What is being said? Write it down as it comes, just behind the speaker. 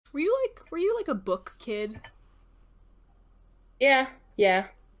Were you like a book kid? Yeah, yeah.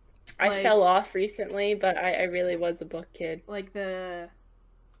 I fell Like off recently, but I really was a book kid. like the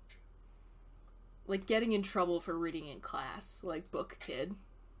like getting in trouble for reading in class, like book kid,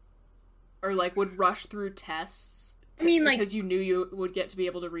 or like would rush through tests I mean, like, because you knew you would get to be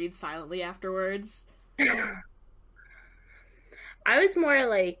able to read silently afterwards. I was more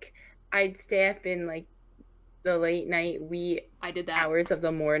like I'd stay up in like the late night wee I did that. hours of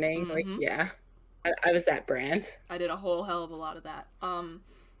the morning. Like, Mm-hmm. yeah, I was that brand. I did a whole hell of a lot of that.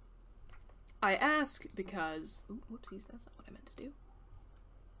 I ask because whoopsies, that's not what I meant to do.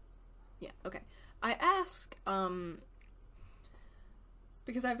 Yeah, okay. I ask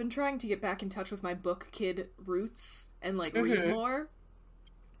because I've been trying to get back in touch with my book kid roots and like read Hmm. more,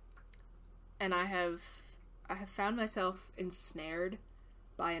 and I have found myself ensnared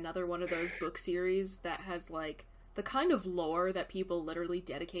by another one of those book series that has like the kind of lore that people literally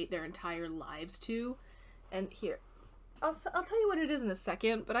dedicate their entire lives to. And here, I'll tell you what it is in a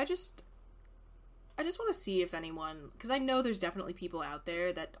second, but I just want to see if anyone, because I know there's definitely people out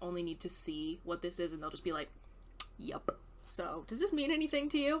there that only need to see what this is and they'll just be like, yup. So, does this mean anything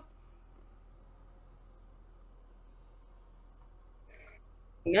to you?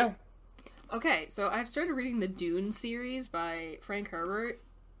 No. Okay, so I've started reading the Dune series by Frank Herbert,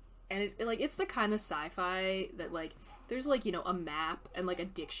 and it's the kind of sci-fi that like there's like a map and like a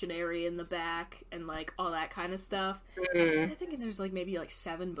dictionary in the back and like all that kind of stuff. And Mm. I think there's like maybe like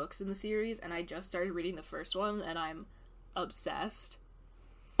 7 books in the series, and I just started reading the first one, and I'm obsessed.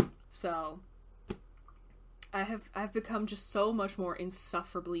 So I've become just so much more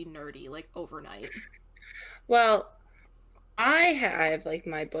insufferably nerdy like overnight. Well, I have like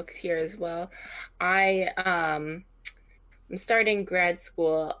my books here as well. I'm starting grad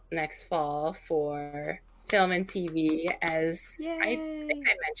school next fall for film and TV, as I think Yay!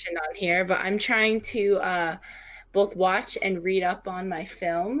 I mentioned on here, but I'm trying to both watch and read up on my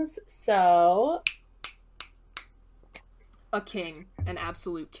films. So, A king, an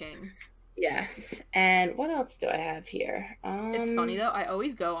absolute king. yes. And what else do I have here? It's funny though. I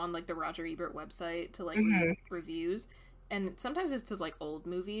always go on like the Roger Ebert website to like read Mhm. reviews, and sometimes it's to like old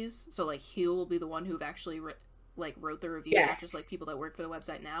movies. So like Hugh will be the one who actually like wrote the review, not just like Yes. people that work for the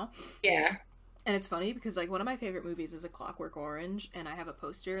website now. Yeah. And it's funny because like one of my favorite movies is A Clockwork Orange, and I have a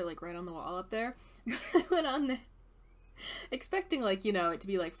poster like right on the wall up there. I went on there expecting like it to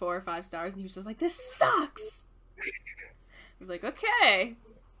be like 4 or 5 stars, and he was just like, "This sucks." I was like, "Okay,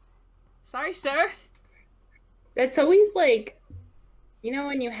 sorry, sir." That's always like,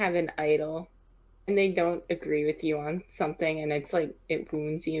 when you have an idol and they don't agree with you on something and it's like it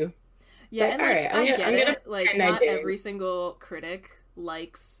wounds you. Yeah, But and all like right, I get I'm gonna it. Like pretend I not didn't. every single critic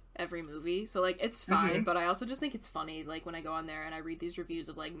likes every movie. So like it's fine, Hmm. but I also just think it's funny like when I go on there and I read these reviews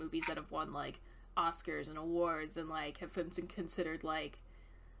of like movies that have won like Oscars and awards and like have been considered like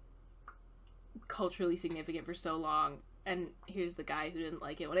culturally significant for so long, and here's the guy who didn't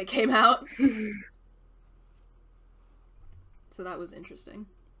like it when it came out. So that was interesting.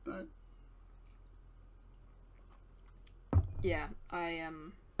 But yeah,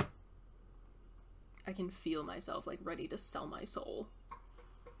 I can feel myself like ready to sell my soul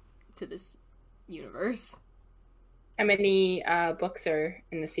to this universe. How many books are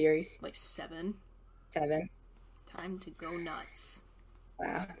in the series? Like 7. 7. Time to go nuts.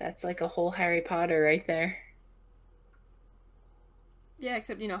 Wow, that's like a whole Harry Potter right there. Yeah,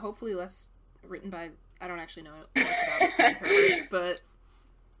 except hopefully less written by. I don't actually know much about Frank Herbert, but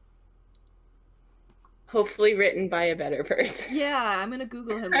Hopefully written by a better person. yeah, I'm gonna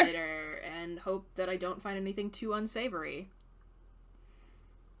Google him later and hope that I don't find anything too unsavory.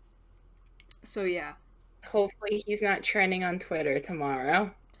 So yeah, Hopefully he's not trending on Twitter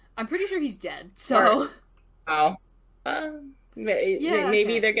tomorrow. I'm pretty sure he's dead. Or, So oh, yeah,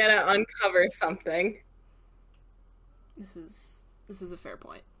 maybe okay. they're gonna uncover something. This is a fair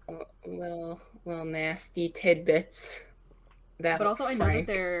point. Little nasty tidbits But about also, I know that Frank.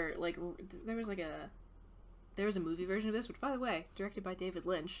 there was there was a movie version of this, which by the way, directed by David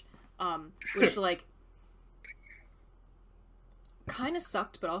Lynch, which like kind of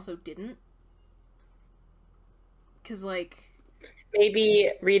sucked, but also didn't, because like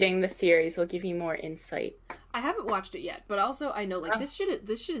Maybe reading the series will give you more insight. I haven't watched it yet, but also I know like Oh, this shit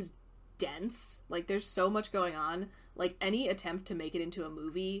is dense. Like there's so much going on. Like any attempt to make it into a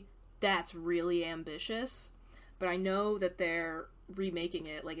movie, that's really ambitious. But I know that they're remaking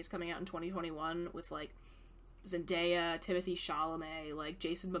it. Like it's coming out in 2021 with like Zendaya, Timothy Chalamet, like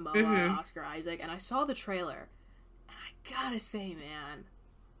Jason Momoa, hmm. Oscar Isaac, and I saw the trailer, and I gotta say, man,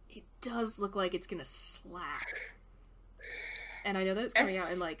 it does look like it's gonna slap. And I know that it's coming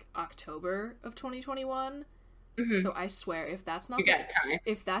out in like October of 2021. So I swear, if that's not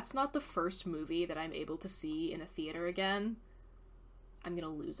if that's not the first movie that I'm able to see in a theater again, I'm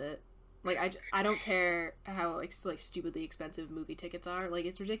gonna lose it. Like I don't care how like stupidly expensive movie tickets are. Like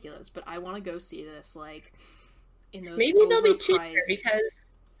it's ridiculous, but I want to go see this like in those maybe they'll be cheaper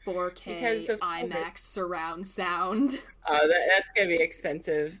because 4K IMAX surround sound. Oh, that's gonna be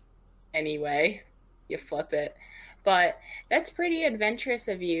expensive anyway. You flip it. But that's pretty adventurous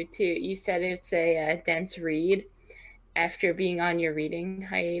of you too. You said it's a dense read after being on your reading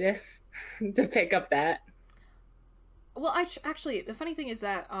hiatus to pick up that. Well, actually, the funny thing is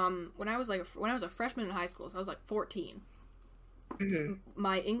that when I was a freshman in high school, so I was like 14.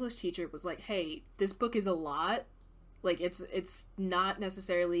 My English teacher was like, "Hey, this book is a lot. Like, it's not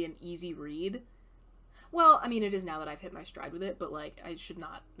necessarily an easy read." Well, I mean, it is now that I've hit my stride with it, but, like, I should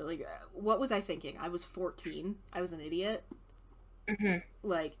not, like, what was I thinking? I was 14. I was an idiot.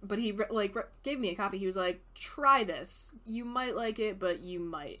 Like, but he, like, gave me a copy. He was like, try this. You might like it, but you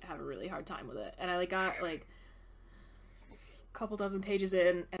might have a really hard time with it. And I, like, got, like, a couple dozen pages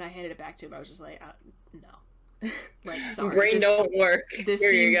in, and I handed it back to him. I was just like, no. Like, sorry. Brain don't work.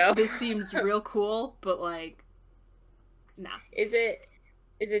 You go. This seems real cool, but, like, nah. Is it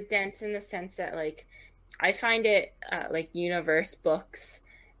dense in the sense that, like, I find it, like, universe books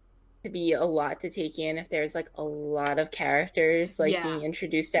to be a lot to take in if there's, like, a lot of characters, like, being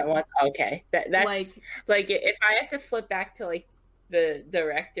introduced at once. Okay. That's, like, if I have to flip back to, like, the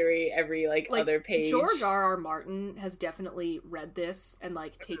directory every, like other page. George R.R. Martin has definitely read this and,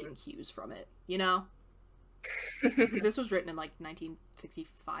 like, taken cues from it, you know? Because this was written in, like,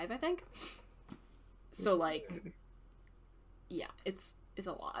 1965, I think. So, like, yeah, it's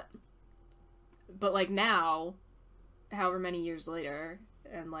a lot. But, like, now, however many years later,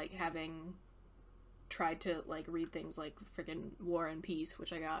 and, like, having tried to, like, read things like freaking War and Peace,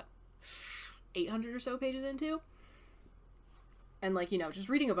 which I got 800 or so pages into, and, like, you know, just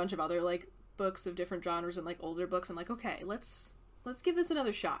reading a bunch of other, like, books of different genres and, like, older books, I'm like, okay, let's give this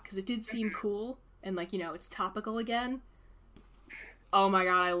another shot, because it did seem cool, and, like, you know, it's topical again. Oh my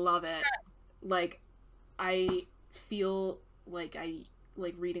god, I love it. Like, I feel like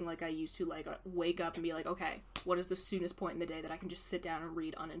reading like I used to, like, wake up and be like, okay, what is the soonest point in the day that I can just sit down and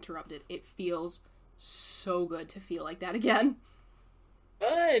read uninterrupted? It feels so good to feel like that again.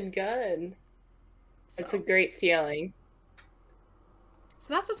 Good. It's a great feeling.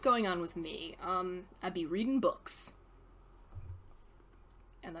 So that's what's going on with me. I'd be reading books.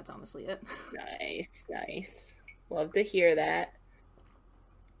 And that's honestly it. Nice. Love to hear that.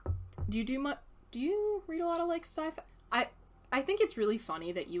 Do you read a lot of, like, sci-fi? I think it's really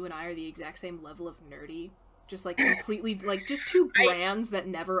funny that you and I are the exact same level of nerdy. Just, like, completely, like, just two brands that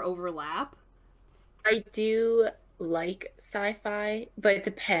never overlap. I do like sci-fi, but it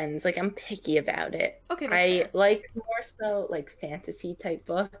depends. Like, I'm picky about it. Okay, that's fair. Like more so, like, fantasy type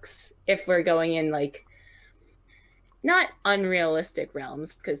books. If we're going in, like, not unrealistic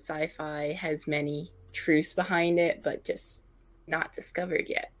realms, because sci-fi has many truths behind it, but just not discovered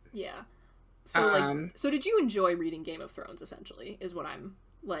yet. Yeah. So, so did you enjoy reading Game of Thrones, essentially, is what I'm,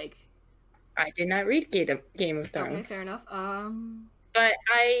 like... I did not read Game of Thrones. Okay, fair enough. But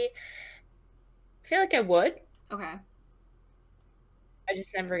I feel like I would. Okay. I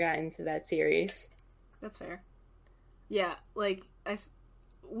just never got into that series. That's fair. Yeah, like,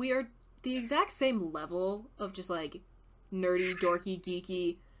 we are the exact same level of just, like, nerdy, dorky,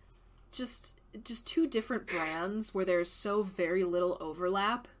 geeky, just two different brands where there's so very little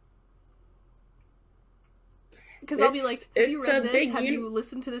overlap. Because I'll be like, have you read this? Have you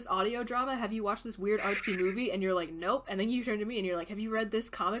listened to this audio drama? Have you watched this weird artsy movie? And you're like, nope. And then you turn to me and you're like, have you read this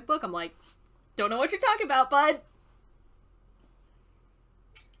comic book? I'm like, don't know what you're talking about, bud.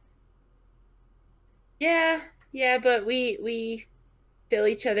 Yeah, but we fill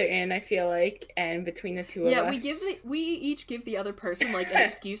each other in, I feel like, and between the two of us. Yeah, we each give the other person, like, an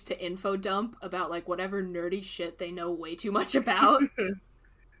excuse to info dump about, like, whatever nerdy shit they know way too much about.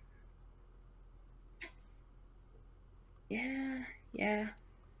 Yeah.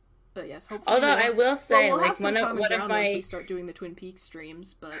 But yes, hopefully. Although I will say, we'll like, one of my once we start doing the Twin Peaks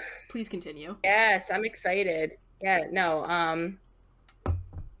streams, but please continue. Yes, I'm excited. Yeah, no,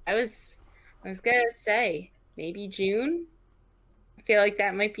 I was gonna say maybe June. I feel like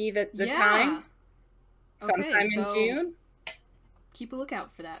that might be the time. Sometime in June. Keep a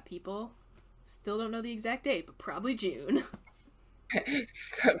lookout for that, people. Still don't know the exact date, but probably June.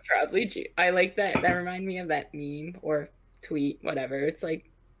 So probably June. I like that. That reminded me of that meme or tweet, whatever. It's like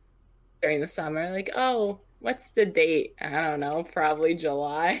during the summer, like, oh, what's the date? I don't know. Probably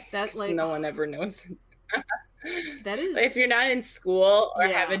July. That, like, no one ever knows. That is... If you're not in school or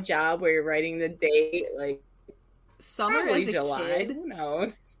Yeah. have a job where you're writing the date, like summer probably as a July. kid, Who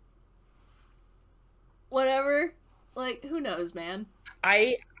knows? whatever. Like, who knows, man?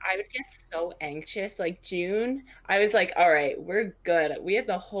 I would get so anxious. Like June, I was like, all right, we're good. We had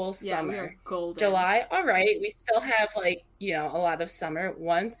the whole Yeah, we summer. are golden. July, all right, we still have like, you know, a lot of summer.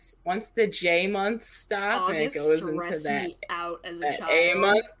 Once the J months stop August and it goes into stressed that, me out as a that child. A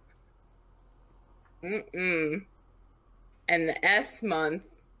month. And the S month.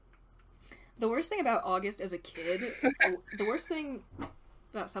 The worst thing about August as a kid, the worst thing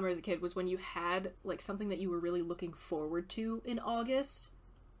about summer as a kid was when you had like something that you were really looking forward to in August.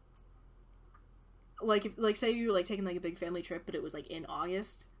 Like if like say you were like taking like a big family trip, but it was like in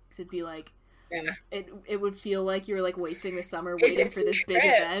August, because it'd be like Yeah. it would feel like you were like wasting the summer waiting for this big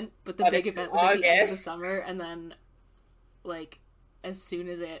event, but the big event was at the end of the summer, and then like as soon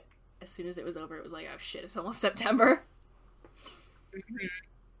as it was over, it was like, oh shit, it's almost September. Mm-hmm.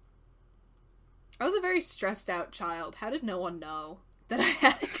 I was a very stressed out child. How did no one know that I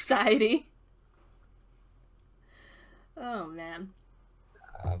had anxiety? Oh man.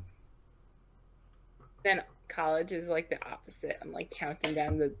 Then college is like the opposite. I'm like counting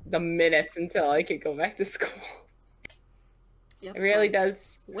down the minutes until I could go back to school. Yep, It really like,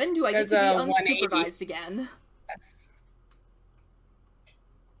 does. When do I get to be unsupervised again? Yes.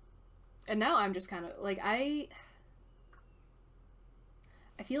 And now I'm just kind of like I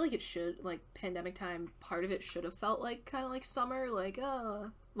feel like it should, like, pandemic time, part of it should have felt like kind of like summer, like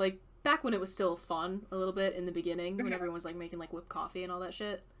back when it was still fun a little bit in the beginning, when everyone was like making like whipped coffee and all that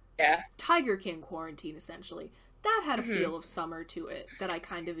shit. Yeah. Tiger King quarantine, essentially. That had a feel of summer to it that I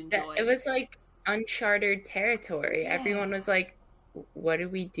kind of enjoyed. It was like uncharted territory. Yeah. Everyone was like, what do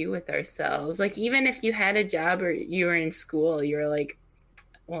we do with ourselves? Like, even if you had a job or you were in school, you were like,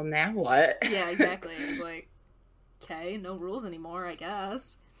 well, now what? Yeah, exactly. It was like, okay, no rules anymore, I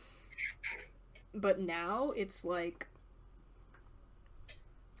guess. But now it's like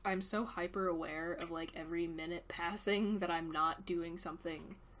I'm so hyper aware of like every minute passing that I'm not doing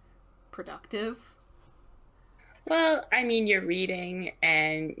something productive. Well, I mean, you're reading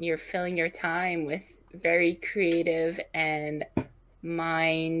and you're filling your time with very creative and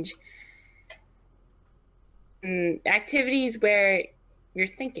mind activities where you're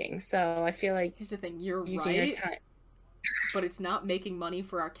thinking. So I feel like here's the thing, you're using right, your time. But it's not making money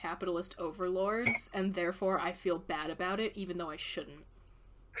for our capitalist overlords, and therefore I feel bad about it, even though I shouldn't.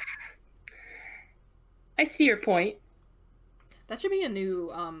 I see your point. That should be a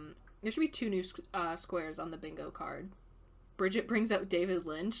new, there should be 2 new squares on the bingo card. Bridget brings out David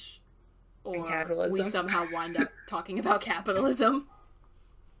Lynch, or we somehow wind up talking about capitalism.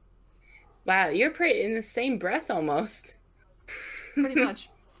 Wow, you're pretty in the same breath almost. Pretty much.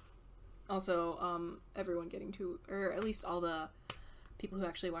 Also, everyone getting to, or at least all the people who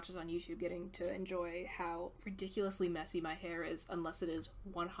actually watch us on YouTube getting to enjoy how ridiculously messy my hair is, unless it is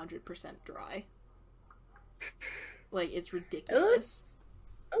 100% dry. Like, it's ridiculous.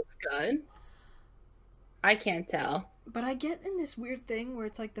 It looks good. I can't tell. But I get in this weird thing where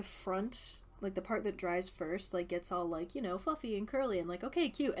it's like the front, like the part that dries first, like gets all like, you know, fluffy and curly and like, okay,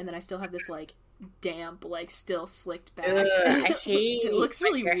 cute. And then I still have this like damp, like still slicked back. I hate it looks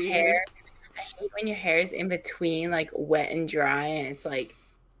really weird. Hair. I hate when your hair is in between like wet and dry and it's like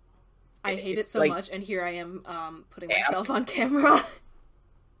I hate it so like, much, and here I am putting myself on camera.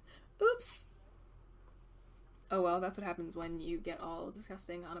 Oops. Oh well, that's what happens when you get all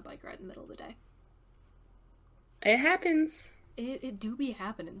disgusting on a bike ride in the middle of the day. It happens. It do be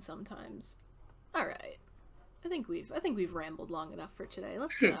happening sometimes. Alright. I think we've rambled long enough for today.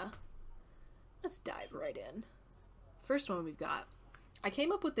 Let's dive right in. First one we've got. I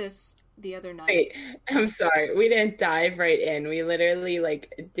came up with this the other night. Wait, I'm sorry. We didn't dive right in. We literally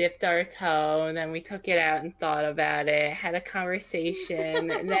like dipped our toe and then we took it out and thought about it, had a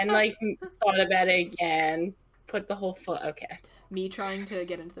conversation, and then like thought about it again, put the whole foot. Okay. Me trying to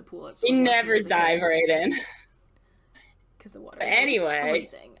get into the pool at we never dive right in. Because the water is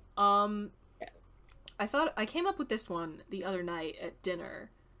freezing. I came up with this one the other night at dinner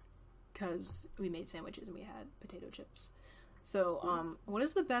because we made sandwiches and we had potato chips. So, what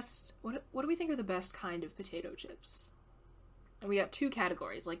is the best, what do we think are the best kind of potato chips? And we got 2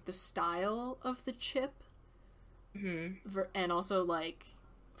 categories, like the style of the chip, and also, like,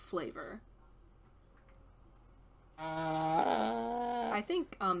 flavor. I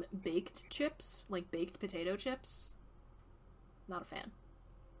think, baked chips, like baked potato chips, not a fan.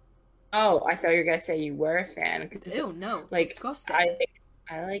 Oh, I thought you were gonna say you were a fan. Ew, no, like, disgusting.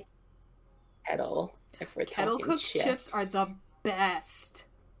 I like kettle. If we're kettle cooked chips are the best.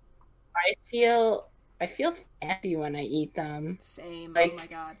 I feel I feel fancy when I eat them. Same. Like, oh my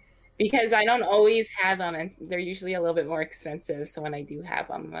god. because I don't always have them, and they're usually a little bit more expensive. So when I do have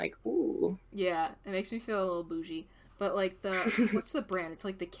them, I'm like, ooh. Yeah, it makes me feel a little bougie. But like what's the brand? It's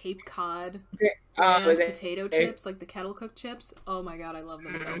like the Cape Cod brand potato chips, like the kettle cooked chips. Oh my god, I love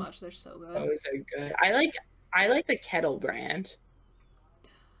them so much. They're so good. Those are good. I like the Kettle brand.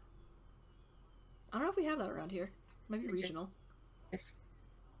 I don't know if we have that around here. Might be regional. It's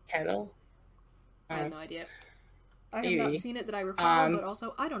Kettle. I have no idea. I have not seen it that I recall, but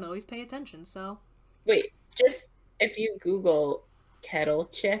also I don't always pay attention, so. Wait, just if you Google kettle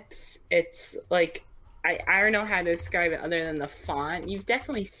chips, it's like I don't know how to describe it other than the font. You've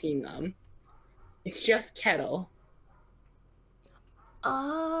definitely seen them. It's just kettle.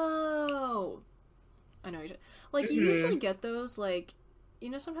 Oh, I know. Like you usually get those, like, you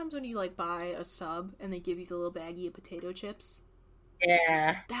know, sometimes when you like buy a sub and they give you the little baggie of potato chips.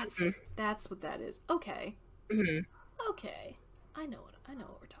 Yeah, that's what that is. Okay. Okay, I know what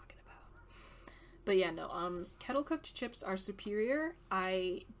we're talking about. But yeah, no. Kettle cooked chips are superior.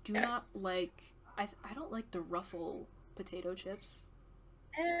 I do not like. I don't like the Ruffle potato chips.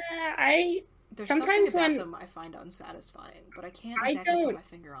 There's sometimes something about them I find unsatisfying, but I can't exactly put my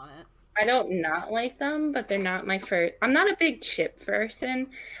finger on it. I don't not like them, but they're not my first. I'm not a big chip person,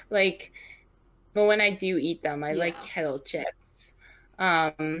 like, but when I do eat them, I like kettle chips.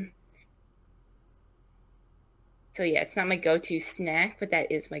 So yeah, it's not my go-to snack, but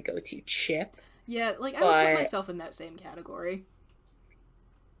that is my go-to chip. Yeah, like I would put myself in that same category.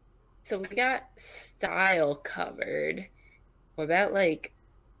 So we got style covered. What about like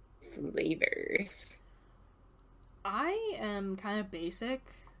flavors? I am kind of basic.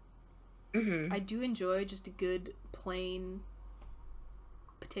 I do enjoy just a good plain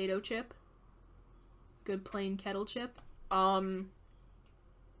potato chip. Good plain kettle chip.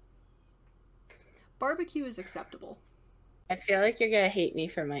 Barbecue is acceptable. I feel like you're gonna hate me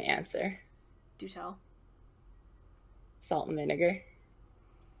for my answer. Do tell. Salt and vinegar.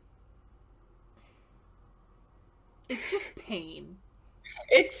 It's just pain.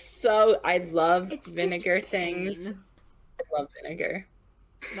 It's so... I love vinegar things. I love vinegar.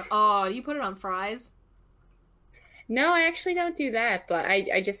 No, oh, do you put it on fries? No, I actually don't do that, but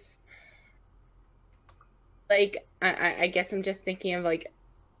I just... Like, I guess I'm just thinking of, like,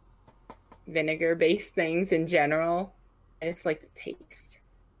 vinegar-based things in general. I just like the taste.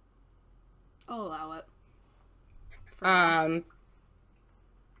 I'll allow it.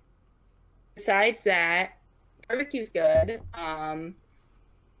 Besides that, barbecue's good. I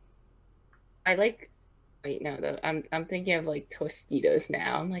like... Wait, no, though. I'm thinking of, like, Tostitos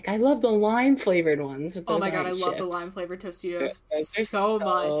now. I'm like, I love the lime-flavored ones. With those my god, I chips. love the lime-flavored Tostitos so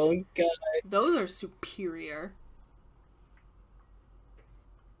much. Good. Those are superior.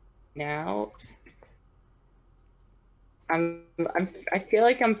 Now, I feel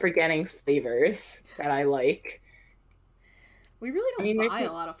like I'm forgetting flavors that I like. We really don't buy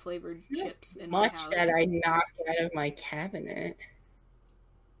a lot of flavored chips in my house. Much that I knock out of my cabinet.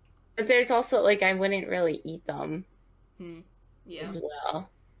 But there's also, like, I wouldn't really eat them as well.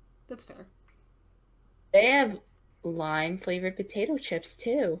 That's fair. They have lime-flavored potato chips,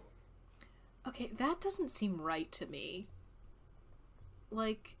 too. Okay, that doesn't seem right to me.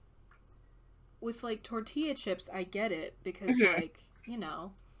 Like, with, like, tortilla chips, I get it, because, like, you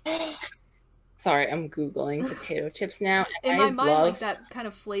know. Sorry, I'm Googling potato chips now. In my mind, like, that kind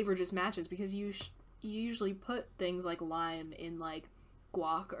of flavor just matches, because you usually put things like lime in, like,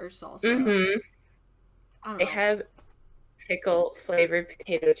 guac or salsa. I don't know. They have pickle-flavored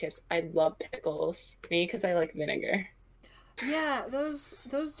potato chips. I love pickles. Me, because I like vinegar. Yeah, those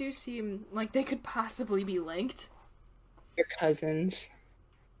do seem like they could possibly be linked. Your cousins.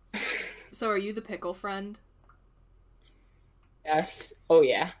 So are you the pickle friend? Yes. Oh,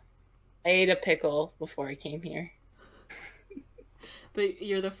 yeah. I ate a pickle before I came here. But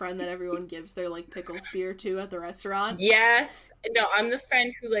you're the friend that everyone gives their, like, pickle spear to at the restaurant? Yes. No, I'm the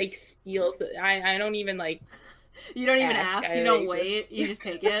friend who, like, steals it. I don't even, like... You don't even ask? You don't wait? You just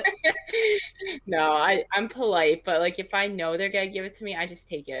take it? No, I'm polite, but, like, if I know they're gonna give it to me, I just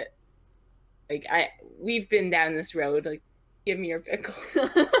take it. Like, we've been down this road, like, give me your pickles.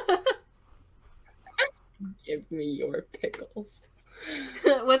 Give me your pickles.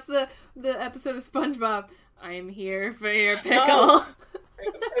 What's the episode of SpongeBob? I'm here for your pickle.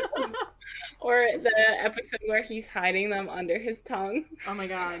 Or the episode where he's hiding them under his tongue. Oh my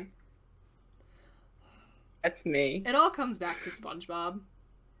god. That's me. It all comes back to SpongeBob.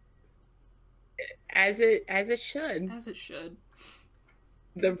 As it should. As it should.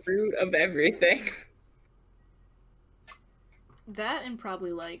 The root of everything. That and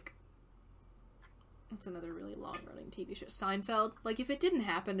probably, like, It's another really long-running TV show. Seinfeld. Like, if it didn't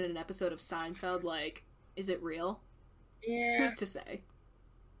happen in an episode of Seinfeld, like, is it real? Yeah. Who's to say?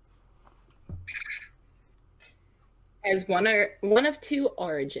 As one of two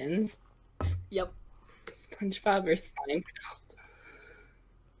origins. Yep. SpongeBob or Seinfeld.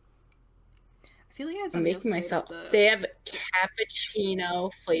 I feel like I had I'm making myself. They have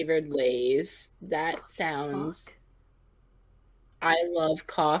cappuccino flavored Lay's. That sounds. Fuck. I love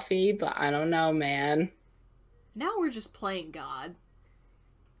coffee, but I don't know, man. Now we're just playing God.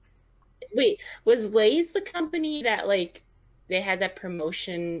 Wait, was Lay's the company that, like, they had that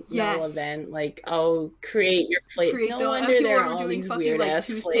promotional event? Like, oh, create your flavor. No wonder there are all these weird ass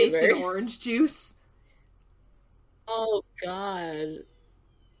toothpaste flavors. And orange juice. Oh, God.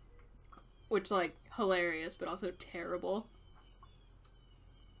 Which, like, hilarious, but also terrible.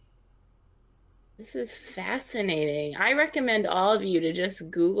 This is fascinating. I recommend all of you to just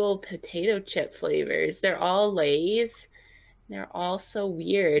Google potato chip flavors. They're all Lay's. They're all so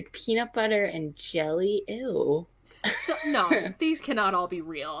weird. Peanut butter and jelly. Ew. So, no, these cannot all be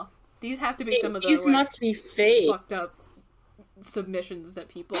real. These have to be some of the, these must be fake. Fucked up submissions that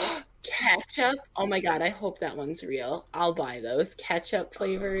people... Ketchup? Oh my god, I hope that one's real. I'll buy those. Ketchup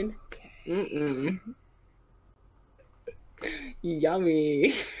flavored. Okay. Mm-mm.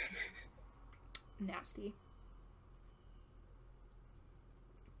 Yummy. Nasty.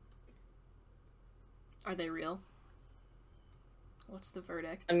 Are they real? What's the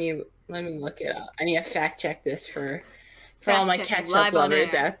verdict? Let me look it up. I need to fact check this for all my ketchup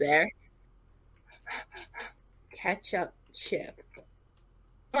lovers out there. Ketchup chip.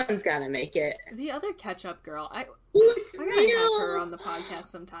 Someone's gotta make it. The other ketchup girl. I gotta have her on the podcast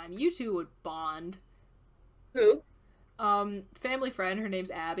sometime. You two would bond. Who? Family friend. Her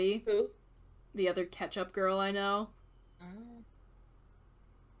name's Abby. Who? The other ketchup girl I know.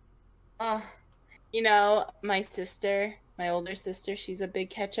 You know, my sister, my older sister, she's a big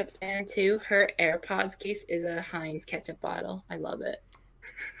ketchup fan too. Her AirPods case is a Heinz ketchup bottle. I love it.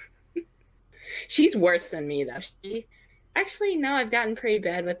 She's worse than me though. Actually, no, I've gotten pretty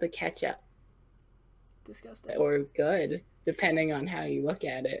bad with the ketchup. Disgusting. Or good, depending on how you look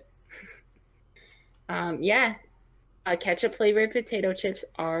at it. Yeah. Ketchup flavored potato chips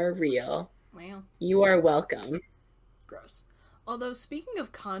are real. Wow. You are welcome. Gross. Although, speaking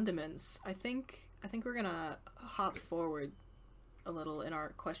of condiments, I think we're gonna hop forward a little in our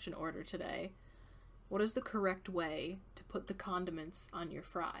question order today. What is the correct way to put the condiments on your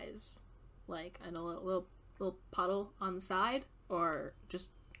fries? Like, in a little puddle on the side, or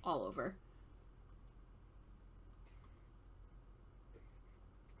just all over?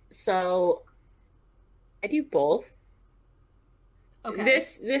 So, I do both. Okay.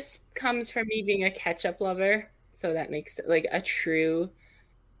 This comes from me being a ketchup lover, so that makes it like a true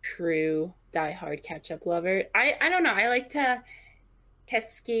diehard ketchup lover. I don't know. I like to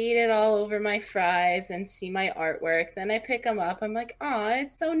cascade it all over my fries and see my artwork. Then I pick them up. I'm like, oh,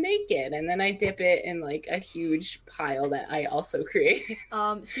 it's so naked, and then I dip it in like a huge pile that I also created.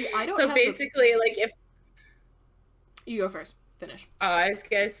 See, I don't. So basically, like if you go first, finish. Oh, I was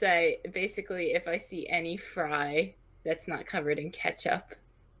gonna say basically, if I see any fry that's not covered in ketchup,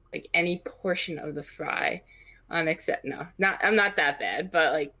 like any portion of the fry, I'm not that bad,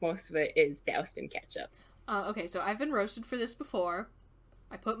 but like most of it is doused in ketchup. Okay, so I've been roasted for this before.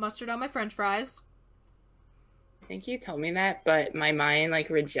 I put mustard on my French fries. I think you told me that, but my mind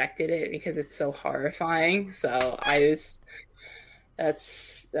like rejected it because it's so horrifying. So that's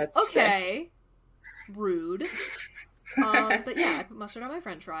okay. Sick. Rude. But yeah, I put mustard on my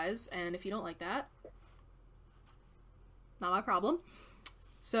French fries, and if you don't like that, not my problem.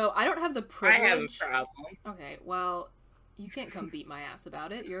 So I don't have the privilege. I have a problem. Okay, well, you can't come beat my ass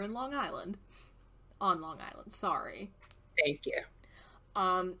about it. You're in Long Island. On Long Island, sorry. Thank you.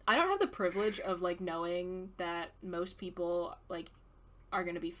 I don't have the privilege of, like, knowing that most people, like, are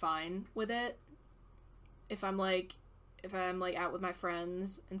gonna be fine with it. If I'm out with my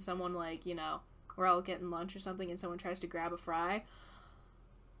friends and someone, like, you know, we're all getting lunch or something and someone tries to grab a fry,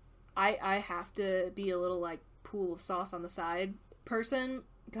 I have to be a little, like, pool of sauce on the side person,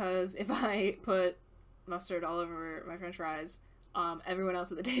 because if I put mustard all over my French fries, everyone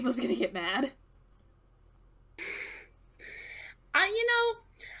else at the table is gonna get mad. You know,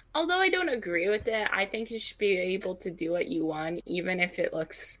 although I don't agree with it, I think you should be able to do what you want, even if it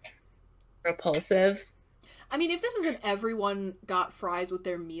looks repulsive. I mean, if this is an everyone got fries with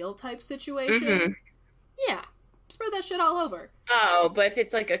their meal type situation, yeah, spread that shit all over. Oh, but if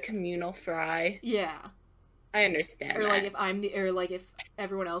it's like a communal fry. Yeah. I understand. Or like if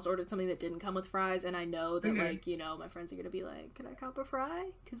everyone else ordered something that didn't come with fries, and I know that like, you know, my friends are gonna be like, "Can I cop a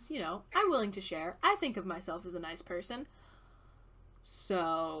fry?" Because, you know, I'm willing to share. I think of myself as a nice person.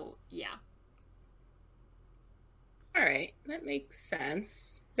 So yeah. All right, that makes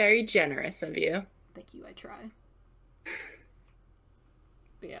sense. Very generous of you. Thank you. I try.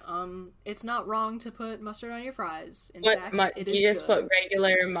 But yeah, it's not wrong to put mustard on your fries. In fact, it is you just good. put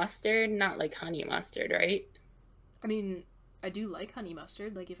regular mustard, not like honey mustard, right? I mean, I do like honey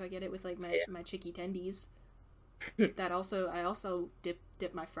mustard. Like if I get it with like my chicky tendies. That also, I also dip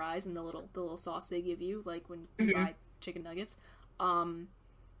my fries in the little sauce they give you, like when you buy chicken nuggets.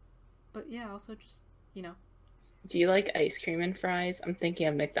 But yeah, also just, you know. Do you like ice cream and fries? I'm thinking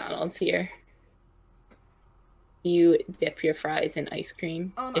of McDonald's here. You dip your fries in ice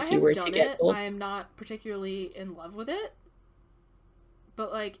cream if you were to get both? I am not particularly in love with it.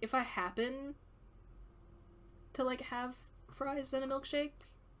 But like if I happen to like have fries and a milkshake,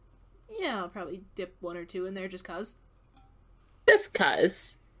 yeah, I'll probably dip one or two in there just cuz. Just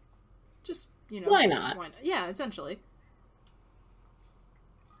cuz. Just, you know. Why not? Yeah, essentially.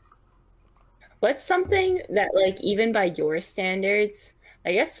 What's something that, like, even by your standards,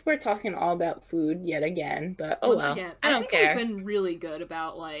 I guess we're talking all about food yet again, but Once again, I don't care. We've been really good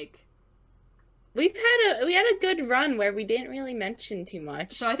about like we had a good run where we didn't really mention too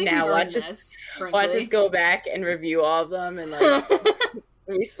much. So I think now watch us go back and review all of them and like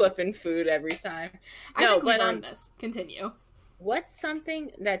we slip in food every time. I think we've earned this. Continue. What's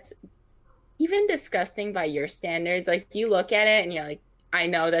something that's even disgusting by your standards? Like you look at it and you're like, I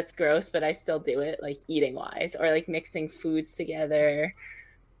know that's gross, but I still do it, like eating wise, or like mixing foods together.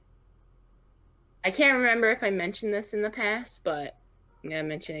 I can't remember if I mentioned this in the past, but I'm gonna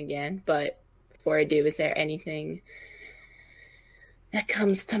mention it again. But before I do, is there anything that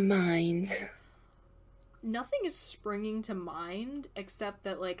comes to mind? Nothing is springing to mind except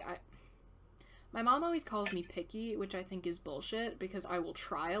that like my mom always calls me picky, which I think is bullshit because I will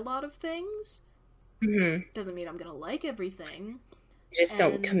try a lot of things. Doesn't mean I'm gonna like everything. You just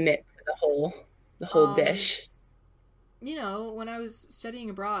don't commit to the whole dish. You know, when I was studying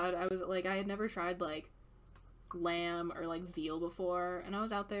abroad, I was like, I had never tried like lamb or like veal before, and I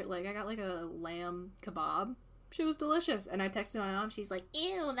was out there like I got like a lamb kebab. She was delicious, and I texted my mom. She's like,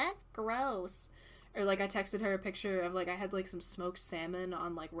 "Ew, that's gross." Or like I texted her a picture of like I had like some smoked salmon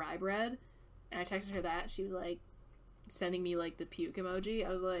on like rye bread, and I texted her that. She was like sending me like the puke emoji.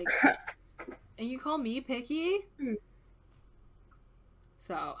 I was like, "And you call me picky?"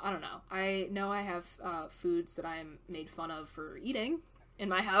 So, I don't know. I know I have foods that I'm made fun of for eating in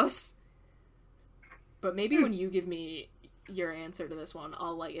my house. But maybe when you give me your answer to this one,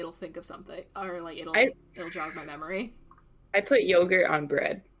 I'll like it'll think of something or like it'll jog my memory. I put yogurt on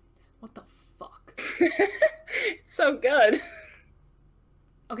bread. What the fuck? It's so good.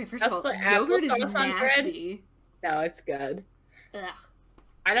 Okay, first of all, yogurt is nasty. No, it's good. Ugh.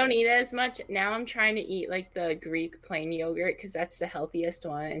 I don't eat it as much. Now I'm trying to eat like the Greek plain yogurt because that's the healthiest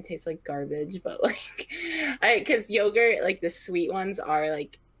one and it tastes like garbage. But like, because yogurt, like the sweet ones are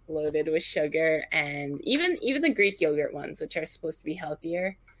like loaded with sugar, and even the Greek yogurt ones, which are supposed to be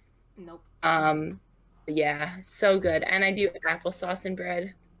healthier. Nope. Yeah, so good. And I do applesauce and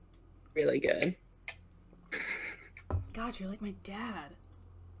bread. Really good. God, you're like my dad.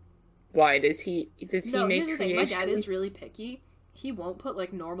 Why does he make here's the thing. My dad creation? is really picky. He won't put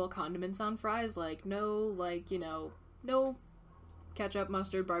like normal condiments on fries, like no ketchup,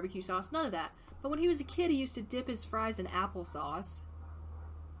 mustard, barbecue sauce, none of that. But when he was a kid, he used to dip his fries in applesauce.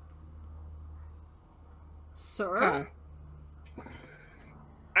 Sir?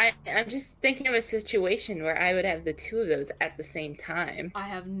 I'm just thinking of a situation where I would have the two of those at the same time. I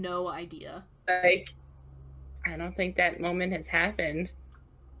have no idea. Like, I don't think that moment has happened.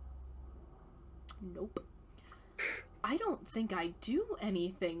 Nope. I don't think I do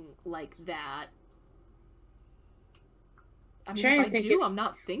anything like that. I mean, if I do, I'm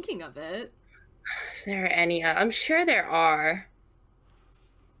not thinking of it. Is there any? I'm sure there are.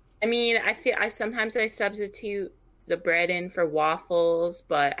 I mean, I sometimes substitute the bread in for waffles,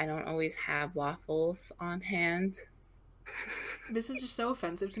 but I don't always have waffles on hand. This is just so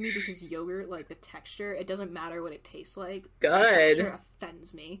offensive to me because yogurt, like the texture, it doesn't matter what it tastes like. It's good. The texture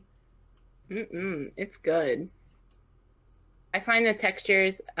offends me. It's good. I find the texture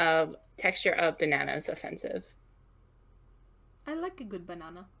of bananas offensive. I like a good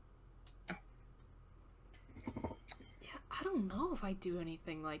banana. Oh. Yeah, I don't know if I do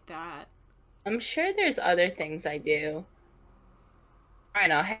anything like that. I'm sure there's other things I do. I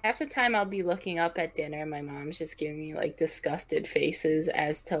know. Half the time I'll be looking up at dinner, my mom's just giving me like disgusted faces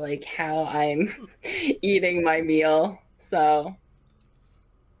as to like how I'm eating my meal. So,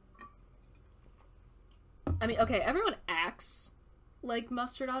 I mean, okay, everyone acts like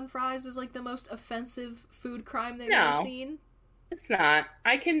mustard on fries is like the most offensive food crime they've ever no, seen. it's not.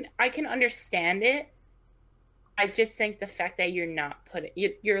 I can understand it. I just think the fact that you're not putting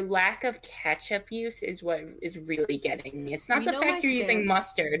your lack of ketchup use is what is really getting me. It's not We the know my fact you're using stance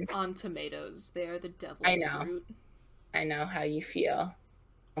mustard. on tomatoes. They are the I devil's know. fruit. I know how you feel.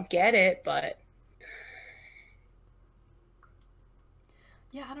 I don't get it, but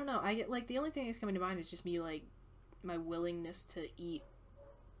Yeah, I don't know. I get like the only thing that's coming to mind is just me like my willingness to eat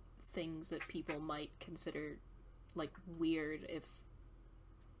things that people might consider like weird if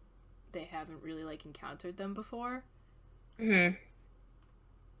they haven't really like encountered them before. mhm.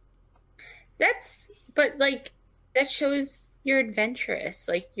 That's but like that shows you're adventurous.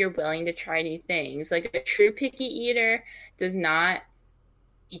 Like you're willing to try new things. Like a true picky eater does not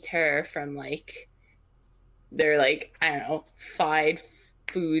deter from like their like I don't know fried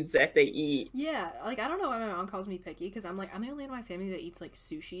foods that they eat. Yeah, like I don't know why my mom calls me picky because I'm like I'm the only one in my family that eats like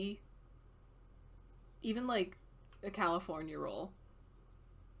sushi, even like a California roll.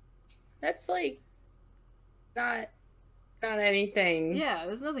 That's like not not anything. Yeah,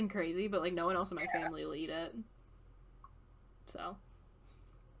 there's nothing crazy, but like no one else in my family will eat it. So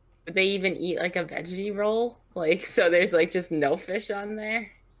Would they even eat like a veggie roll? Like so there's like just no fish on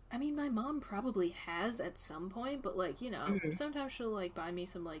there. I mean, my mom probably has at some point, but like Mhm. sometimes she'll like buy me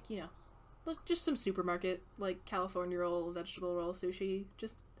some like just some supermarket like California roll, vegetable roll, sushi,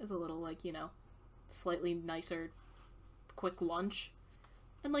 just as a little like slightly nicer quick lunch.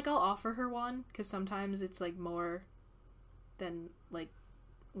 And like I'll offer her one because sometimes it's like more than like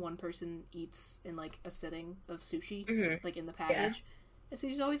one person eats in like a sitting of sushi, Mhm. like in the Yeah. package. And so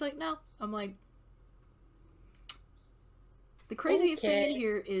she's always like, no. I'm like, the craziest thing in Okay.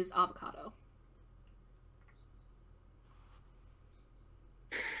 here is avocado.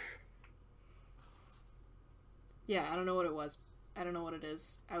 Yeah, I don't know what it was. I don't know what it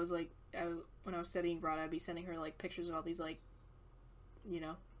is. I was like, when I was studying abroad, I'd be sending her like pictures of all these like, you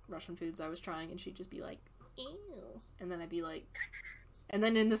know, Russian foods I was trying, and she'd just be like, ew. And then I'd be like, and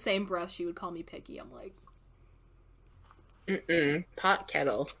then in the same breath, she would call me picky. I'm like, Mm-mm. Pot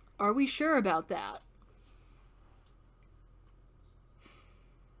kettle. are we sure about that?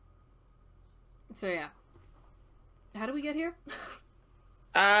 So yeah, how do we get here?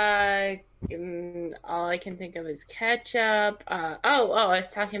 All I can think of is ketchup. Oh, I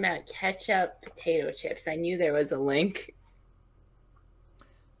was talking about ketchup potato chips. I knew there was a link.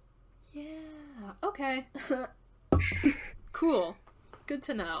 Yeah. Okay. Cool. Good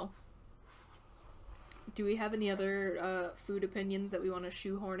to know. Do we have any other food opinions that we want to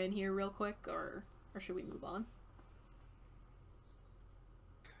shoehorn in here real quick, or should we move on?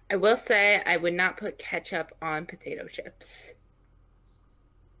 I will say I would not put ketchup on potato chips.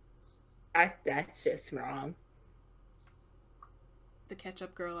 That's just wrong. The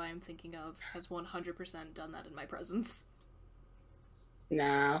ketchup girl I am thinking of has 100% done that in my presence.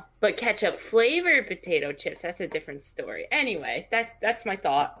 No, but ketchup flavored potato chips, that's a different story. Anyway, that's my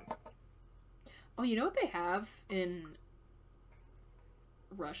thought. Oh, you know what they have in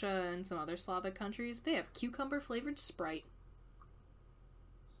Russia and some other Slavic countries? They have cucumber flavored Sprite.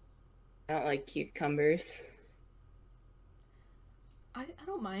 I don't like cucumbers. I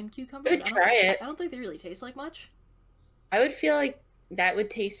don't mind I cucumbers. would try it. I don't think they really taste like much. I would feel like that would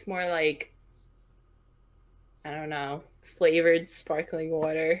taste more like, I don't know, flavored sparkling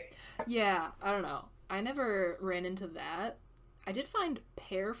water. Yeah, I don't know. I never ran into that. I did find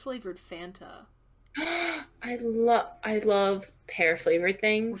pear flavored Fanta, I love pear flavored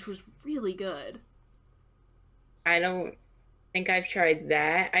which things. was really good. I don't think I've tried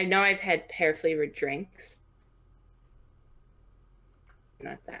that. I know I've had pear flavored drinks.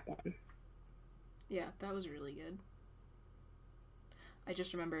 Not that one. Yeah, that was really good. I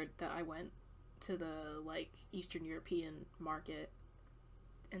just remembered that I went to the like Eastern European market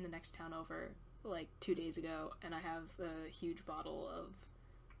in the next town over like 2 days ago, and I have a huge bottle of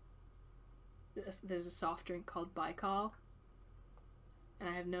there's a soft drink called Baikal,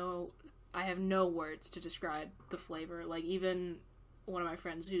 and I have no words to describe the flavor. Like even one of my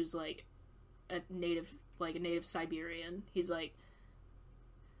friends who's like a native Siberian, he's like,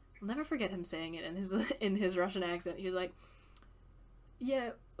 I'll never forget him saying it in his in his Russian accent. He was like,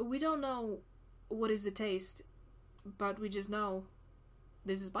 "Yeah, we don't know what is the taste, but we just know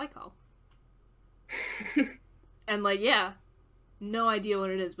this is Baikal." And like, yeah, no idea what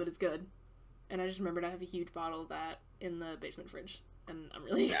it is, but it's good. And I just remembered I have a huge bottle of that in the basement fridge. and I'm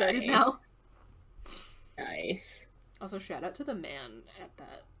really excited now. Nice. Also, shout out to the man at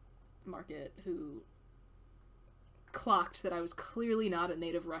that market who clocked that I was clearly not a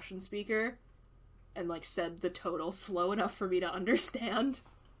native Russian speaker and, like, said the total slow enough for me to understand.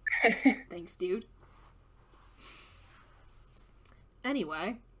 Thanks, dude.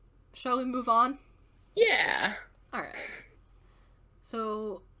 Anyway, shall we move on? Yeah. Alright.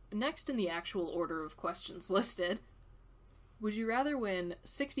 So, next in the actual order of questions listed, would you rather win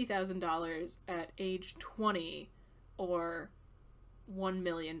 $60,000 at age 20 or $1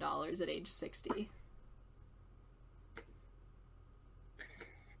 million at age 60?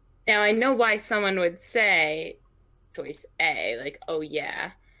 Now, I know why someone would say choice A, like, oh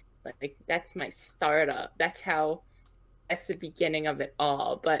yeah, like, that's my startup. That's the beginning of it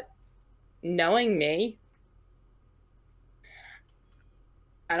all. But knowing me,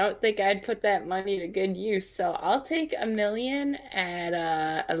 I don't think I'd put that money to good use. So I'll take $1 million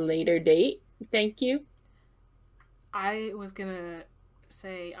at a later date. Thank you. I was gonna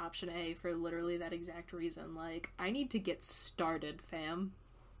say option A for literally that exact reason. Like, I need to get started, fam.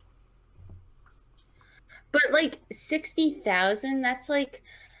 But, like, 60,000, that's like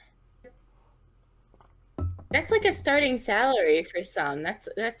a starting salary for some. That's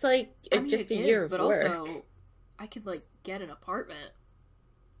like just a year of work. But also, I could, like, get an apartment.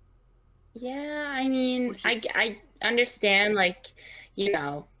 Yeah, I mean, I understand, like, you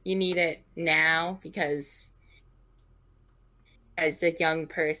know, you need it now because as a young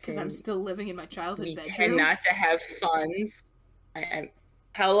person, because I'm still living in my childhood bedroom, tend not to have funds. I'm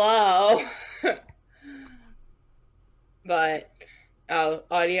hello. But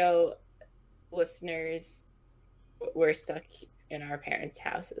audio listeners, we're stuck in our parents'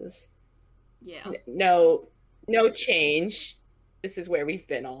 houses. Yeah. No change. This is where we've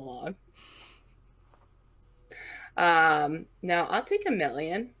been all along. No, I'll take $1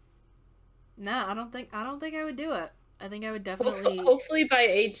 million. Nah, I don't think I would do it. I think I would definitely. Hopefully, by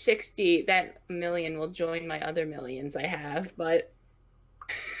age 60, that $1 million will join my other millions I have. But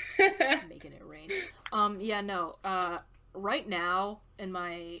making it rain. Yeah, no. Right now,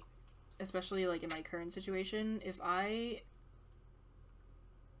 especially, like, in my current situation, if I,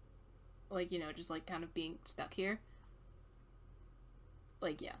 like, you know, just, like, kind of being stuck here,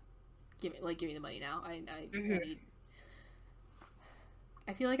 like, yeah, give me the money now. I need.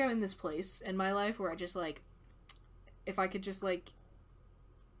 I feel like I'm in this place in my life where I just, like, if I could just, like,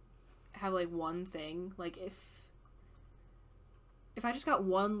 have, like, one thing, like, if I just got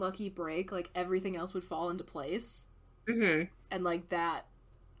one lucky break, like, everything else would fall into place. Mm-hmm. And, like, that,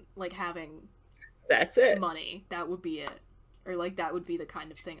 like, having that's it. Money, that would be it. Or, like, that would be the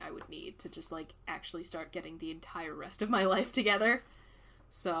kind of thing I would need to just, like, actually start getting the entire rest of my life together.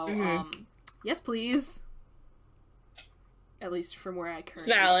 So, yes, please. At least from where I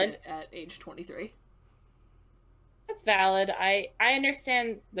currently sit at age 23. That's valid. I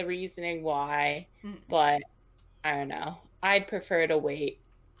understand the reasoning why, but I don't know. I'd prefer to wait.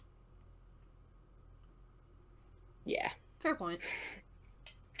 Yeah. Fair point.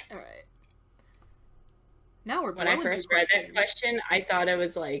 All right. Now we're when I first read that question, I thought it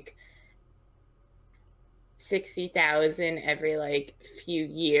was like 60,000 every like few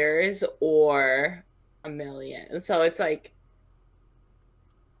years or $1 million. So it's like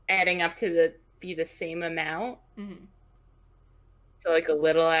adding up to be the same amount. Mm-hmm. So like a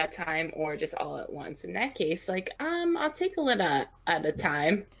little at a time or just all at once. In that case, like I'll take a little at a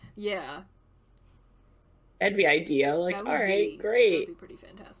time. Yeah. That'd be ideal. Like, all right, great. That'd be pretty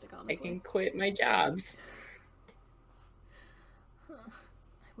fantastic, honestly. I can quit my jobs. Huh.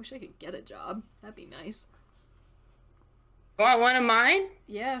 I wish I could get a job. That'd be nice. Want one of mine?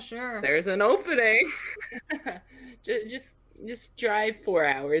 Yeah, sure. There's an opening. just drive 4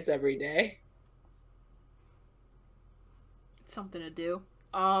 hours every day. It's something to do.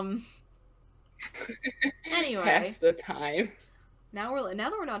 Anyway. Pass the time. Now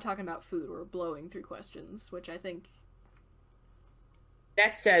that we're not talking about food, we're blowing through questions, which I think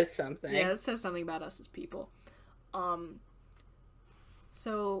that says something. Yeah, that says something about us as people.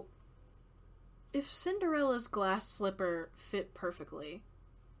 So if Cinderella's glass slipper fit perfectly,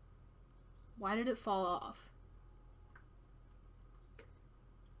 why did it fall off?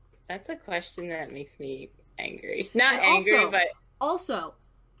 That's a question that makes me angry. Not angry, but also,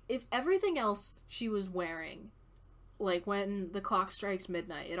 if everything else she was wearing, like, when the clock strikes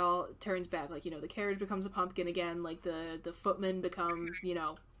midnight, it all turns back. Like, you know, the carriage becomes a pumpkin again. Like, the footmen become, you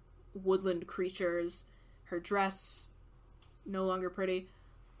know, woodland creatures. Her dress, no longer pretty.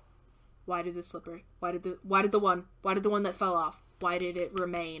 Why did the one that fell off, why did it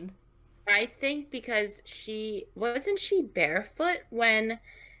remain? I think because she wasn't she barefoot when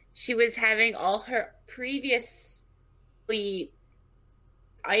she was having all her previously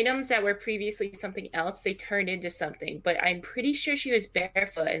items that were previously something else, they turned into something. But I'm pretty sure she was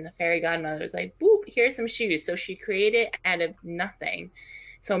barefoot, and the fairy godmother was like, boop, here's some shoes. So she created out of nothing.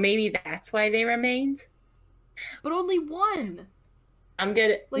 So maybe that's why they remained. But only one. I'm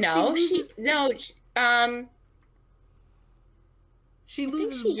gonna like no, she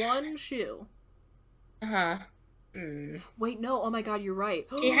loses one shoe. Uh-huh. Wait, no. Oh my god, you're right.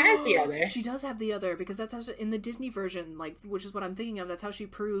 She has the other. She does have the other, because that's how in the Disney version, like, which is what I'm thinking of, that's how she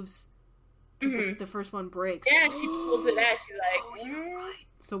proves the first one breaks. Yeah, she pulls it out. She's like, oh, you're right.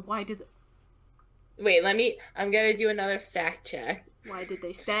 So why did wait, I'm gonna do another fact check. Why did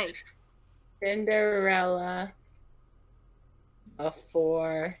they stay? Cinderella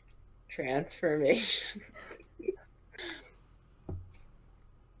before transformation.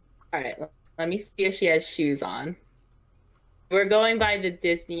 Alright, let me see if she has shoes on. We're going by the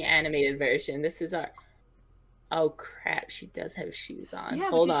Disney animated version. This is our... Oh crap, she does have shoes on. Yeah,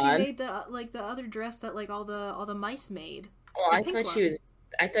 Hold on. She made the other dress that like all the mice made. Oh, I thought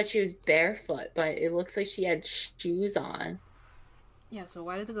she was barefoot, but it looks like she had shoes on. Yeah, so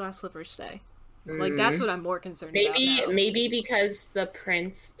why did the glass slippers stay? Like, that's what I'm more concerned about now. Maybe because the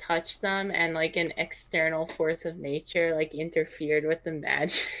prince touched them and, like, an external force of nature, like, interfered with the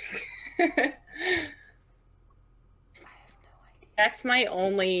magic. I have no idea. That's my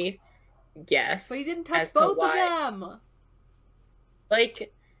only guess. But he didn't touch both of them!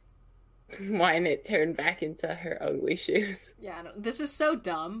 Like, why didn't it turn back into her ugly shoes? Yeah, I don't, this is so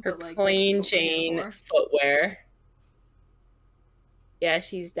dumb. Her but, like, plain Jane footwear. Yeah,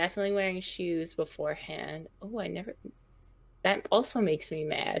 she's definitely wearing shoes beforehand. Oh, that also makes me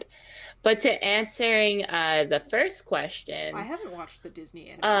mad. But to answering the first question... I haven't watched the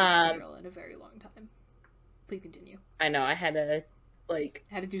Disney animated Cinderella in a very long time. Please continue. I know, I had to,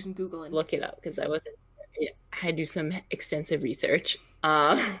 had to do some Googling. Look it up, because I had to do some extensive research.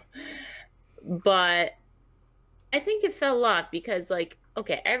 But I think it fell off because,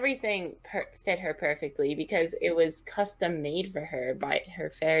 okay, everything fit her perfectly because it was custom made for her by her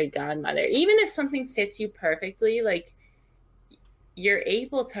fairy godmother. Even if something fits you perfectly, you're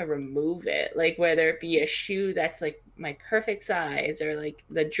able to remove it. Whether it be a shoe that's my perfect size or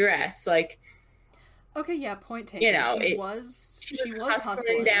the dress, Okay, yeah, point taken. She was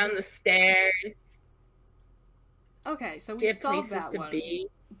hustling down the stairs. Okay, so we've solved that one,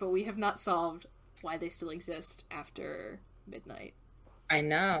 but we have not solved why they still exist after midnight. I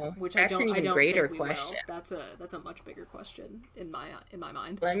know. Which that's an even greater question. That's a much bigger question in my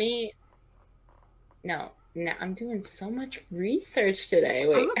mind. No, I'm doing so much research today.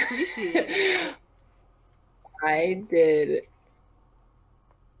 Wait. I'm appreciating it. I did.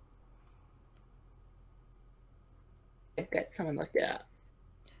 I bet someone looked it up.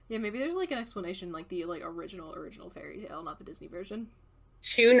 Yeah, maybe there's an explanation, the original fairy tale, not the Disney version.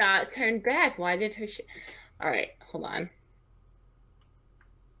 Shoe not turned back. Why did her All right, hold on.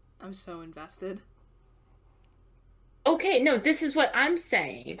 I'm so invested. Okay, no, this is what I'm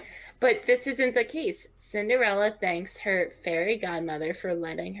saying. But this isn't the case. Cinderella thanks her fairy godmother for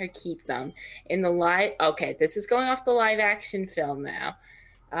letting her keep them. In the live... Okay, this is going off the live-action film now.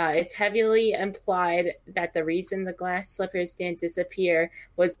 It's heavily implied that the reason the glass slippers didn't disappear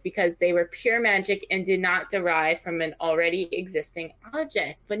was because they were pure magic and did not derive from an already existing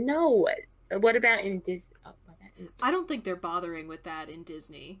object. But no, what about in Disney? Oh, I don't think they're bothering with that in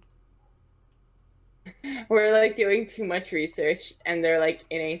Disney. We're doing too much research and they're it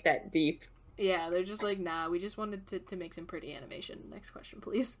ain't that deep. Yeah, they're just nah, we just wanted to make some pretty animation. Next question,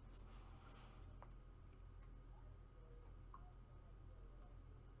 please.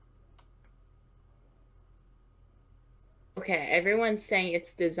 Okay, everyone's saying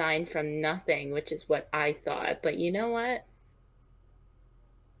it's designed from nothing, which is what I thought. But you know what?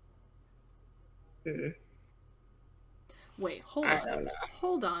 Wait, hold on. I don't know.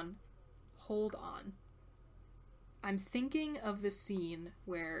 Hold on. I'm thinking of the scene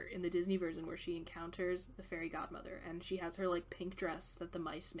where, in the Disney version, where she encounters the fairy godmother, and she has her, pink dress that the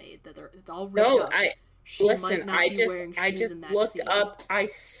mice made, it's all ripped up. I just looked scene. up. I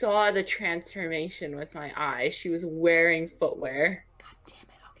saw the transformation with my eyes. She was wearing footwear. God damn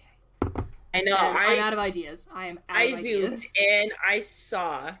it, okay. I know. I'm out of ideas. I zoomed in. I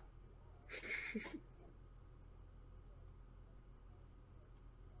saw.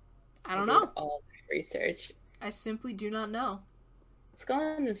 I don't know. All the research. I simply do not know. Let's go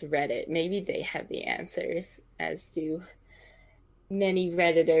on this Reddit. Maybe they have the answers, as do many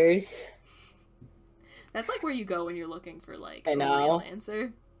Redditors. That's where you go when you're looking for a real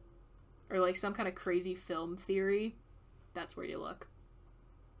answer. or like some kind of crazy film theory, that's where you look.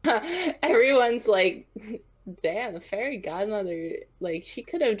 Everyone's like, damn, the fairy godmother, like, she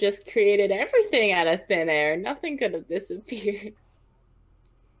could have just created everything out of thin air. Nothing could have disappeared.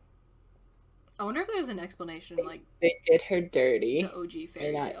 I wonder if there's an explanation, like... They did her dirty. The OG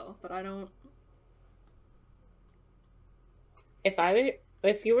fairy tale, but I don't...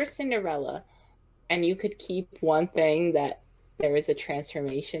 If you were Cinderella, and you could keep one thing that there was a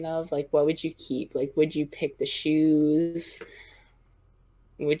transformation of, like, what would you keep? Like, would you pick the shoes?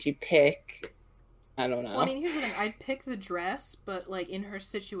 Would you pick... I don't know. Well, I mean, here's the thing. I'd pick the dress, but, like, in her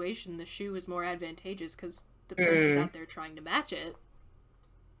situation, the shoe is more advantageous because the prince is out there trying to match it.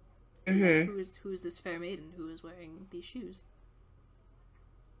 Like, who is this fair maiden who is wearing these shoes?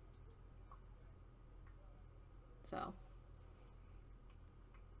 So,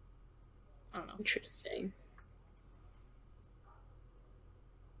 I don't know. Interesting.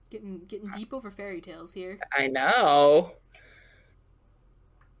 Getting deep over fairy tales here. I know.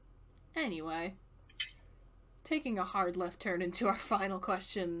 Anyway, taking a hard left turn into our final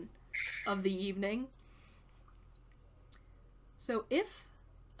question of the evening. So, if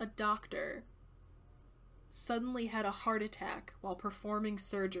a doctor suddenly had a heart attack while performing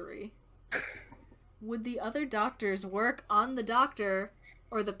surgery, would the other doctors work on the doctor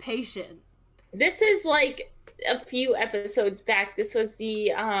or the patient? This is like a few episodes back. This was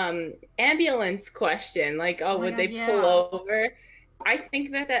the ambulance question. Like, would they pull over? I think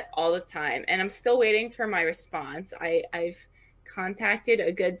about that all the time, and I'm still waiting for my response. I've contacted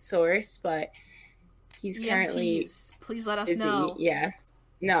a good source, but he's EMTs, currently please let us busy. know. Yes.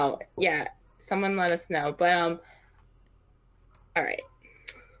 No. Yeah. Someone let us know. But all right.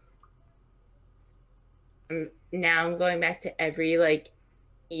 Now I'm going back to every like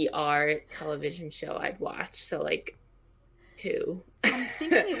ER television show I've watched. So like, who? I'm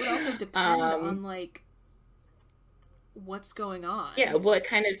thinking it would also depend on like what's going on. Yeah, what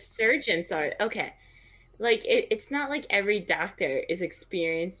kind of surgeons are okay. Like it's not like every doctor is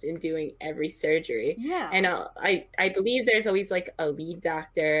experienced in doing every surgery. Yeah. And I believe there's always like a lead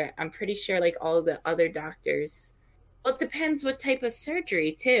doctor. I'm pretty sure like all of the other doctors. Well, it depends what type of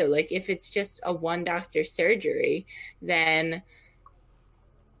surgery too. Like if it's just a one doctor surgery, then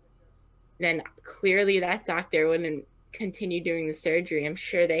clearly that doctor wouldn't continue doing the surgery. I'm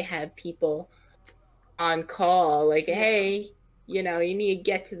sure they have people on call like, hey, you know, you need to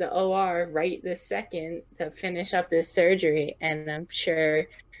get to the OR right this second to finish up this surgery. And I'm sure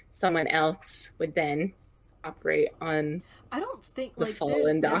someone else would then operate on I don't think the like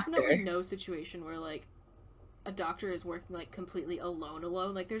fallen there's doctor. definitely no situation where like a doctor is working like completely alone.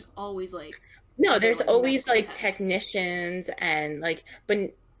 Like there's always like no, there's like, always like techs. technicians and like, but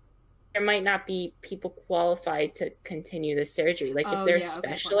there might not be people qualified to continue the surgery. Like if they're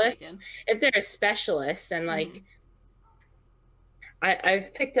specialists, if they're a specialist and like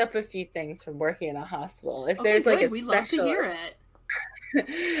I've picked up a few things from working in a hospital. If there's like a specialist, love to hear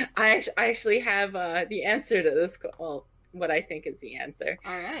it. I actually have the answer to this. Well, what I think is the answer.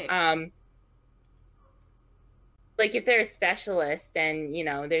 All right. Like if they're a specialist and you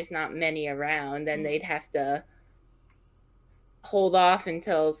know there's not many around, then they'd have to hold off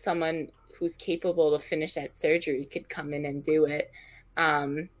until someone who's capable to finish that surgery could come in and do it.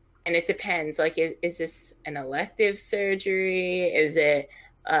 And it depends, like, is this an elective surgery? Is it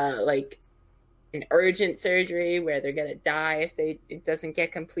like an urgent surgery where they're going to die if it doesn't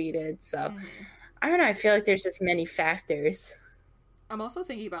get completed? So I don't know. I feel like there's just many factors. I'm also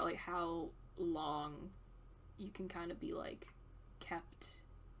thinking about like how long you can kind of be like kept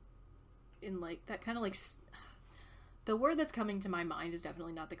in like that kind of like the word that's coming to my mind is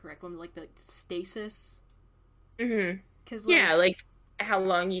definitely not the correct one, like the stasis. Because yeah, like how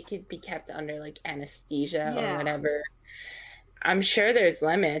long you could be kept under like anesthesia or whatever. I'm sure there's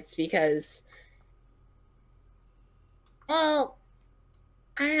limits because, well,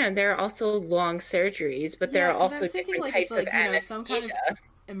 I don't know. There are also long surgeries, but there are also different types of anesthesia. Some kind of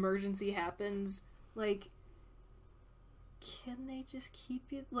emergency happens, like, can they just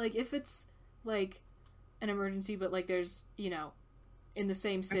keep you? Like, if it's like an emergency, but like there's, you know, in the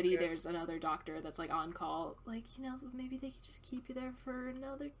same city there's another doctor that's like on call, like, you know, maybe they could just keep you there for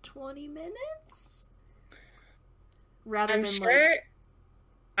another 20 minutes rather than like,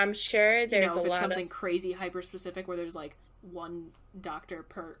 I'm sure there's, you know, if it's something crazy hyper specific where there's like one doctor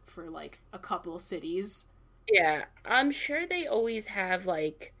for like a couple cities. Yeah, I'm sure they always have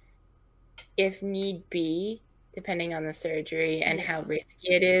like, if need be, depending on the surgery and how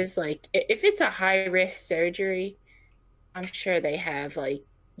risky it is, like if it's a high risk surgery, I'm sure they have like,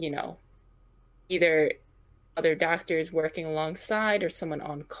 you know, either other doctors working alongside or someone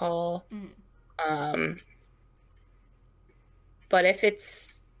on call. But if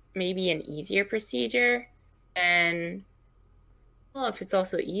it's maybe an easier procedure, and well, if it's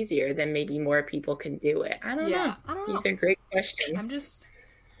also easier, then maybe more people can do it. I don't know. I don't know. These are great questions.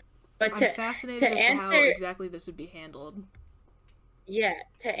 I'm fascinated as to how exactly this would be handled. Yeah,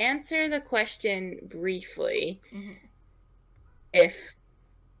 to answer the question briefly, if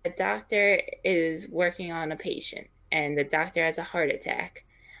a doctor is working on a patient and the doctor has a heart attack,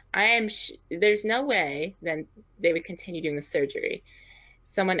 there's no way then they would continue doing the surgery.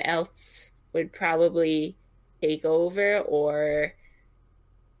 Someone else would probably take over, or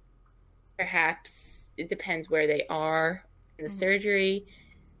perhaps it depends where they are in the surgery.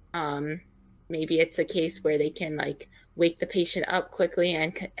 Maybe it's a case where they can like wake the patient up quickly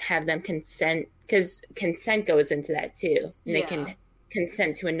and have them consent, because consent goes into that too. And they can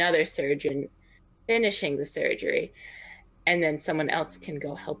consent to another surgeon finishing the surgery, and then someone else can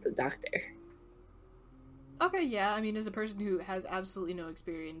go help the doctor. Okay, yeah. I mean, as a person who has absolutely no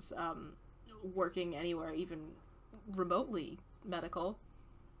experience working anywhere, even remotely medical,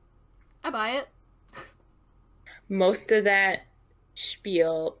 I buy it. Most of that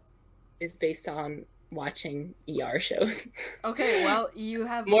spiel is based on watching ER shows. Okay, well, you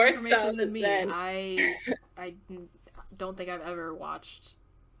have more information than me. I don't think I've ever watched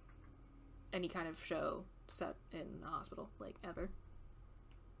any kind of show set in a hospital, like, ever.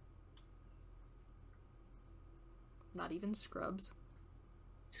 Not even Scrubs.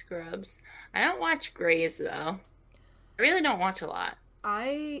 I don't watch Grey's, though. I really don't watch a lot.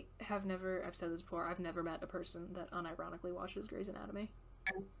 I've said this before, I've never met a person that unironically watches Grey's Anatomy.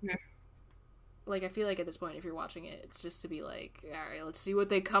 Like, I feel like at this point, if you're watching it, it's just to be like, alright, let's see what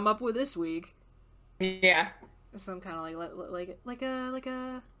they come up with this week. Yeah. Some kind of like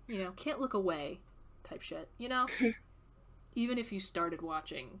a, you know, can't look away type shit, you know? Even if you started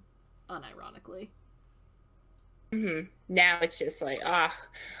watching unironically. Now it's just like,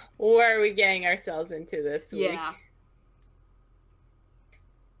 where are we getting ourselves into this week? Yeah.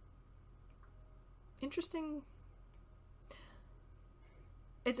 Interesting.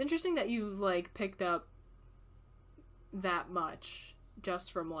 It's interesting that you've, like, picked up that much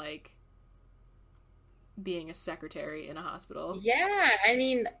just from, like, being a secretary in a hospital. Yeah, I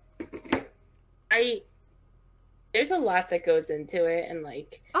mean, there's a lot that goes into it, and,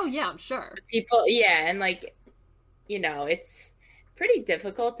 like... Oh, yeah, I'm sure. People, yeah, and, like, you know, it's pretty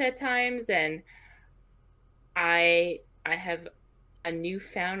difficult at times, and I have a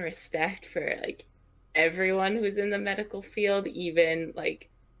newfound respect for, like, everyone who's in the medical field, even, like,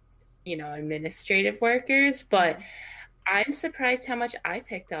 you know, administrative workers, but I'm surprised how much I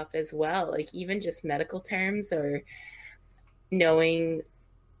picked up as well, like, even just medical terms, or knowing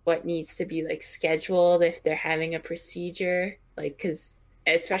what needs to be, like, scheduled if they're having a procedure, like, because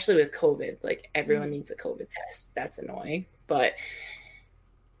especially with COVID, like, everyone needs a COVID test. That's annoying, but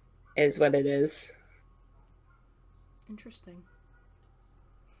is what it is. Interesting.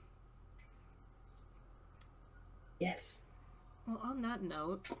 Yes. Well, on that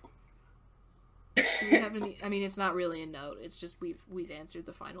note, do we have any... I mean, it's not really a note. It's just we've answered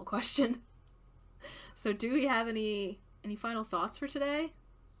the final question. So, do we have any final thoughts for today?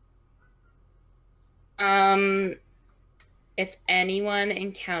 If anyone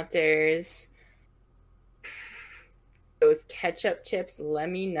encounters those ketchup chips, let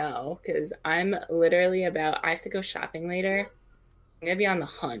me know, because I'm literally I have to go shopping later. I'm gonna be on the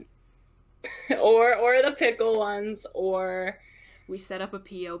hunt. or the pickle ones, or we set up a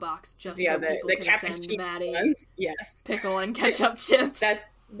P.O. box just so people can send Maddie yes, pickle and ketchup chips. That's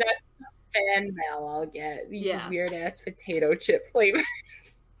fan mail I'll get. These weird ass potato chip flavors.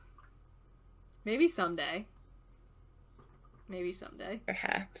 Maybe someday.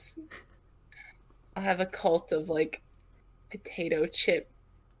 Perhaps. I'll have a cult of, like,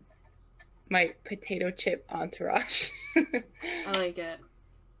 my potato chip entourage. I like it.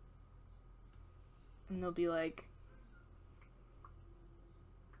 And they'll be like,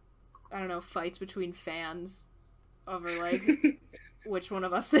 I don't know, fights between fans over, like, which one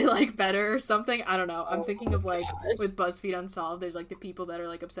of us they like better or something. I don't know. I'm thinking of, like, with BuzzFeed Unsolved, there's, like, the people that are,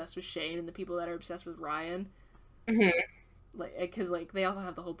 like, obsessed with Shane and the people that are obsessed with Ryan. Like, because, like, they also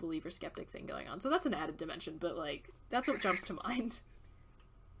have the whole believer skeptic thing going on. So that's an added dimension, but, like, that's what jumps to mind.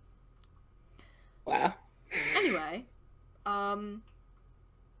 Wow. Anyway,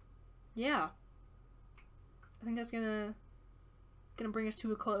 yeah. I think that's gonna bring us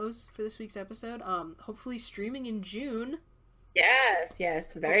to a close for this week's episode. Hopefully streaming in June. Yes,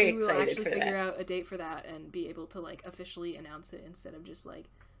 very excited for that. We'll actually figure out a date for that and be able to, like, officially announce it instead of just, like,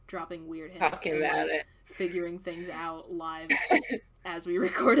 dropping weird hints. Talking about it. Figuring things out live as we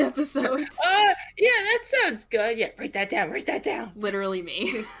record episodes. Yeah, that sounds good. Yeah, write that down. Literally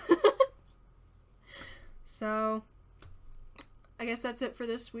me. So, I guess that's it for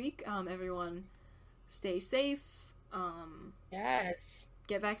this week. Everyone, stay safe. Yes.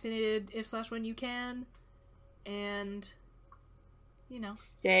 Get vaccinated if/when you can. And,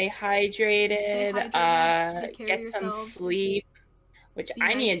 stay hydrated. Take care get of some yourselves. Sleep, which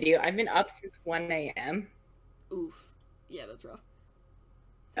I need to do. I've been up since 1 a.m. Oof. Yeah, that's rough.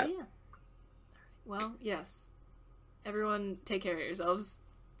 So, yeah. Well, yes. Everyone, take care of yourselves.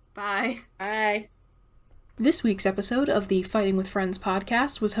 Bye. Bye. This week's episode of the Fighting with Friends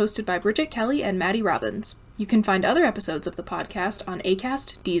podcast was hosted by Bridget Kelly and Maddie Robbins. You can find other episodes of the podcast on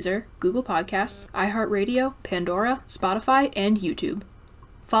Acast, Deezer, Google Podcasts, iHeartRadio, Pandora, Spotify, and YouTube.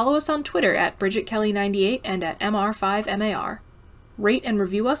 Follow us on Twitter at BridgetKelly98 and at MR5MAR. Rate and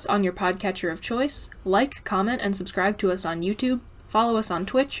review us on your podcatcher of choice, like, comment, and subscribe to us on YouTube, follow us on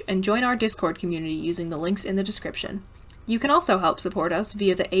Twitch, and join our Discord community using the links in the description. You can also help support us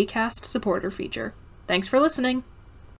via the Acast supporter feature. Thanks for listening!